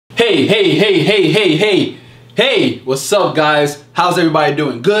Hey, what's up guys? How's everybody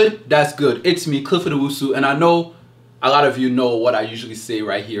doing? Good? That's good. It's me, Clifford Owusu, and I know a lot of you know what I usually say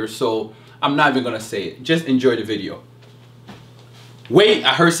right here, so I'm not even gonna say it. Just enjoy the video. Wait,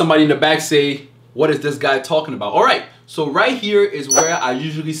 I heard somebody in the back say, what is this guy talking about? Alright, so right here is where I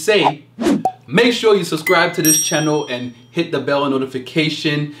usually say, make sure you subscribe to this channel and hit the bell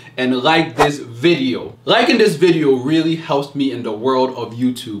notification and like this video. Liking this video really helps me in the world of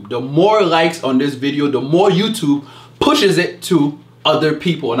YouTube. The more likes on this video, the more YouTube pushes it to other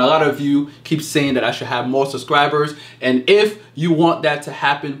people. And a lot of you keep saying that I should have more subscribers. And if you want that to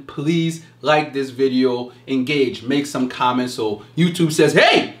happen, please like this video, engage, make some comments so YouTube says,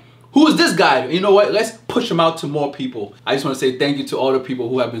 hey, who is this guy? You know what? Let's push him out to more people. I just want to say thank you to all the people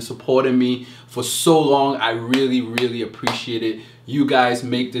who have been supporting me for so long. I really appreciate it. You guys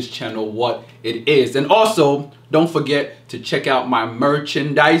make this channel what it is. And also, don't forget to check out my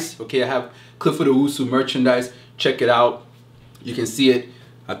merchandise. Okay, I have Clifford Owusu merchandise. Check it out. You can see it.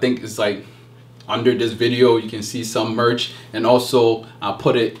 I think it's like under this video. You can see some merch. And also, I'll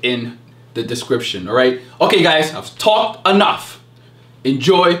put it in the description. All right? Okay, guys, I've talked enough.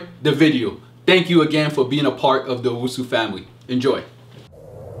 Enjoy the video. Thank you again for being a part of the Owusu family. Enjoy.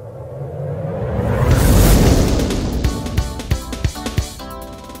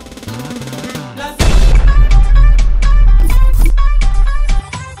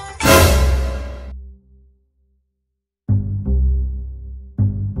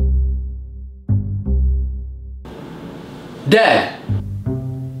 Dad,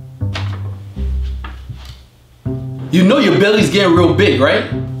 you know your belly's getting real big, right?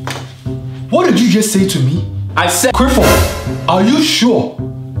 What did you just say to me? I said, Clifford, are you sure?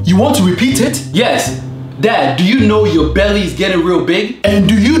 You want to repeat it? Yes. Dad, do you know your belly is getting real big? And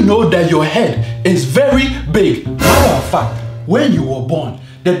do you know that your head is very big? Matter of fact, when you were born,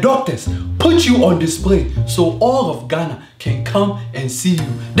 the doctors put you on display so all of Ghana can come and see you.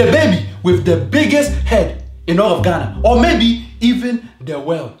 The baby with the biggest head in all of Ghana, or maybe even the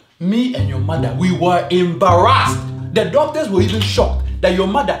world. Me and your mother, we were embarrassed. The doctors were even shocked that your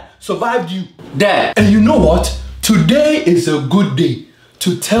mother survived you. Dad. And you know what? Today is a good day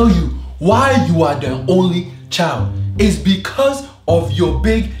to tell you why you are the only child. It's because of your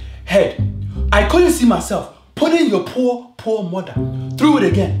big head. I couldn't see myself putting your poor mother through it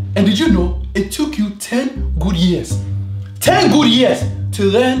again. And did you know it took you 10 good years? 10 good years to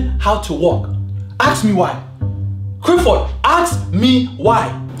learn how to walk. Ask me why. Clifford, ask me why.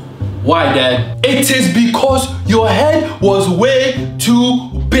 Why, Dad? It is because your head was way too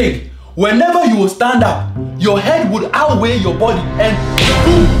big. Whenever you would stand up, your head would outweigh your body and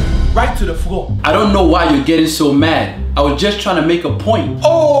boom, right to the floor. I don't know why you're getting so mad. I was just trying to make a point.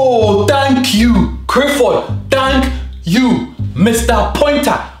 Oh, thank you, Clifford. Thank you, Mr.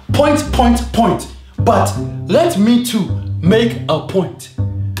 Pointer. Point. But let me too make a point.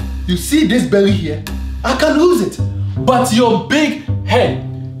 You see this belly here? I can lose it. But your big head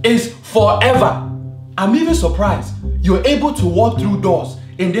is forever. I'm even surprised you're able to walk through doors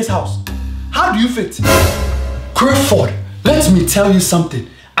in this house. How do you fit? Clifford, let me tell you something.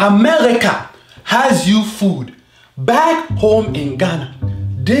 America has you food. Back home in Ghana,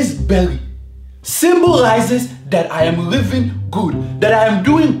 this belly symbolizes that I am living good, that I am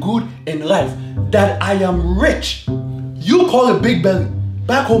doing good in life, that I am rich. You call it big belly.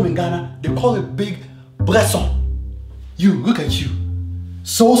 Back home in Ghana, they call it big bresson. You, look at you.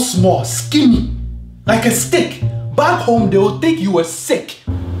 So small, skinny, like a stick. Back home, they will think you were sick.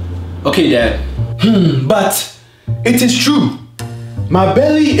 Okay, Dad. But it is true. My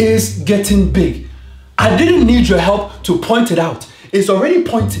belly is getting big. I didn't need your help to point it out. It's already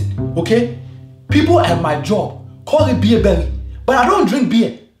pointed, okay? People at my job call it beer belly, but I don't drink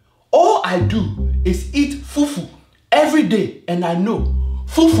beer. All I do is eat fufu every day, and I know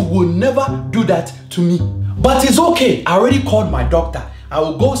fufu will never do that to me. But it's okay. I already called my doctor. I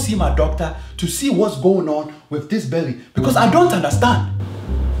will go see my doctor to see what's going on with this belly because I don't understand.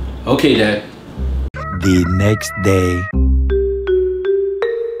 Okay, Dad. The next day.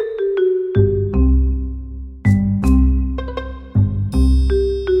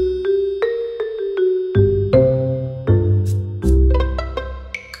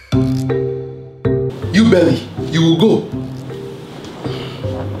 You belly, you will go.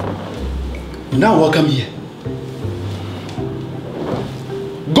 You're now welcome here.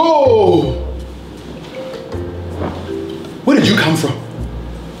 Go! Where did you come from?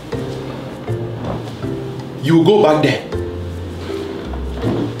 You will go back there.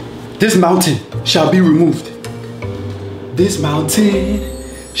 This mountain shall be removed. This mountain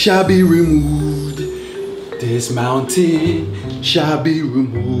shall be removed. This mountain shall be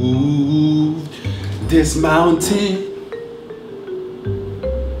removed. This mountain.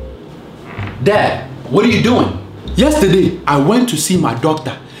 Dad, what are you doing? Yesterday, I went to see my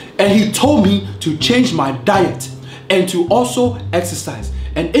doctor and he told me to change my diet and to also exercise.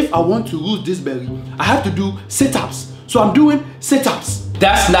 And if I want to lose this belly, I have to do sit-ups. So I'm doing sit-ups.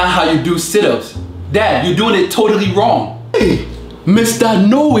 That's not how you do sit-ups. Dad, you're doing it totally wrong. Hey, Mr.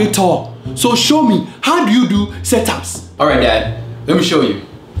 Know-It-All. So show me, how do you do sit-ups? Alright, Dad, let me show you.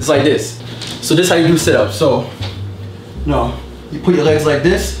 It's like this. So this is how you do sit-ups. So, no, you put your legs like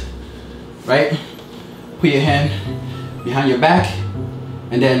this, right? Put your hand behind your back,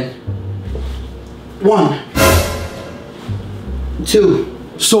 and then 1, 2.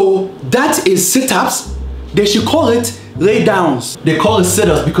 So that is sit-ups. They should call it lay downs. They call it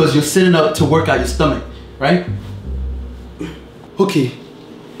sit-ups because you're sitting up to work out your stomach, right? Okay.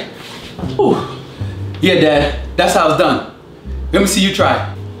 Ooh. Yeah, Dad, that's how it's done. Let me see you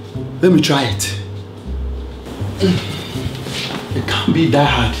try. Let me try it. It can't be that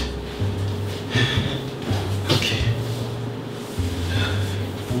hard. Okay.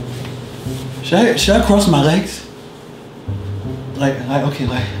 Should I cross my legs? Okay.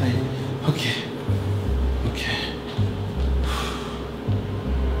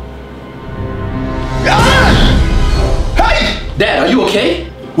 Hey! Dad, are you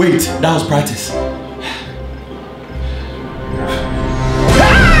okay? Wait, that was practice.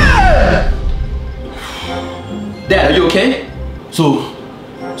 Dad, are you okay? So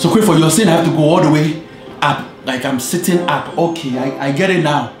Clifford, you're saying I have to go all the way up, like I'm sitting up. Okay, I get it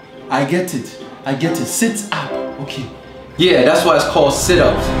now. I get it. Sit up. Okay. Yeah, that's why it's called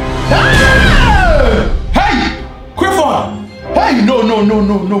sit-ups. Hey! Clifford! Hey! No.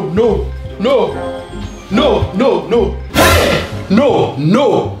 Hey!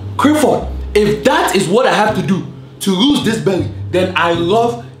 No. Clifford, if that is what I have to do to lose this belly, then I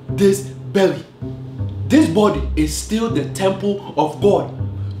love this belly. This body is still the temple of God.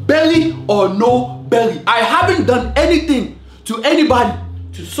 Belly or no belly, I haven't done anything to anybody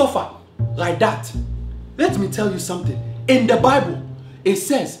to suffer like that. Let me tell you something. In the Bible, it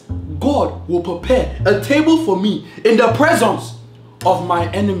says God will prepare a table for me in the presence of my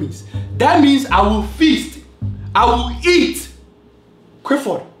enemies. That means I will feast. I will eat.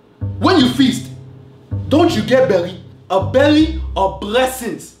 Clifford, when you feast, don't you get belly? A belly of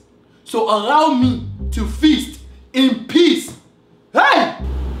blessings. So allow me to feast in peace. Hey!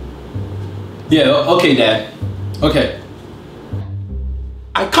 Yeah, okay, Dad. Okay.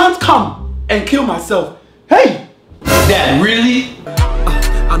 I can't come and kill myself. Hey! Dad, really?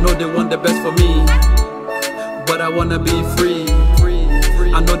 I know they want the best for me, but I wanna be free.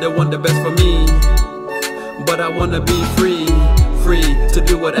 I know they want the best for me, but I wanna be free to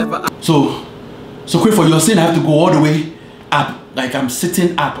do whatever I... So Clifford, you're saying I have to go all the way up, like I'm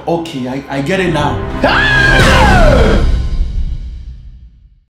sitting up. Okay, I get it now.